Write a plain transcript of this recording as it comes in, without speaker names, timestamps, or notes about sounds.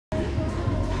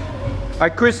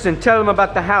right, Christian, tell them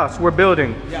about the house we're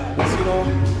building. Yeah, this,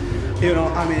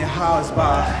 I'm in a house,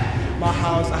 but my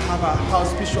house, I have a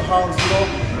house, special house,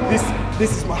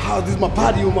 This is my house, this is my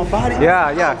body,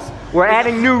 Yeah, yeah. House. We're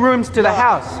adding new rooms to the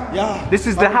house. Yeah. This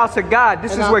is the house of God.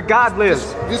 This is where God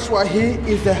lives. This right here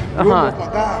is the room of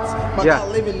my God. My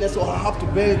God living there, so I have to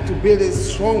build it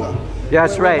stronger. Yeah,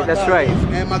 that's right, that's right.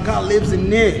 And my God lives in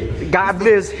there. God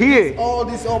lives here. All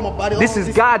my body. This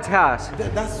is God's house.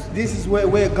 This is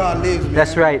where God lives, man.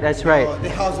 That's right, that's right. The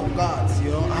house of God,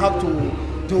 I have to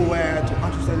do to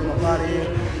understand my body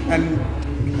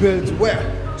and build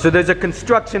where. So there's a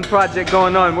construction project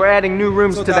going on. We're adding new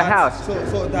rooms to the house.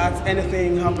 So that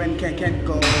anything happen can't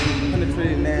go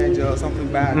penetrating edge or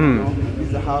something bad. This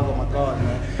is the house of my God,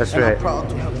 man. That's and right. I'm proud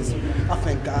to have this. I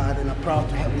thank God, and I'm proud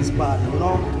to have this body.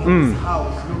 This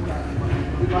house.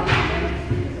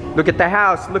 Look at the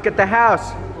house. Look at the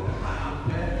house.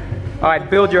 All right,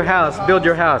 build your house. Build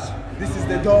your house. This is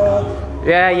the door.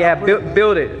 Yeah, yeah.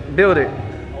 Build it. Build it.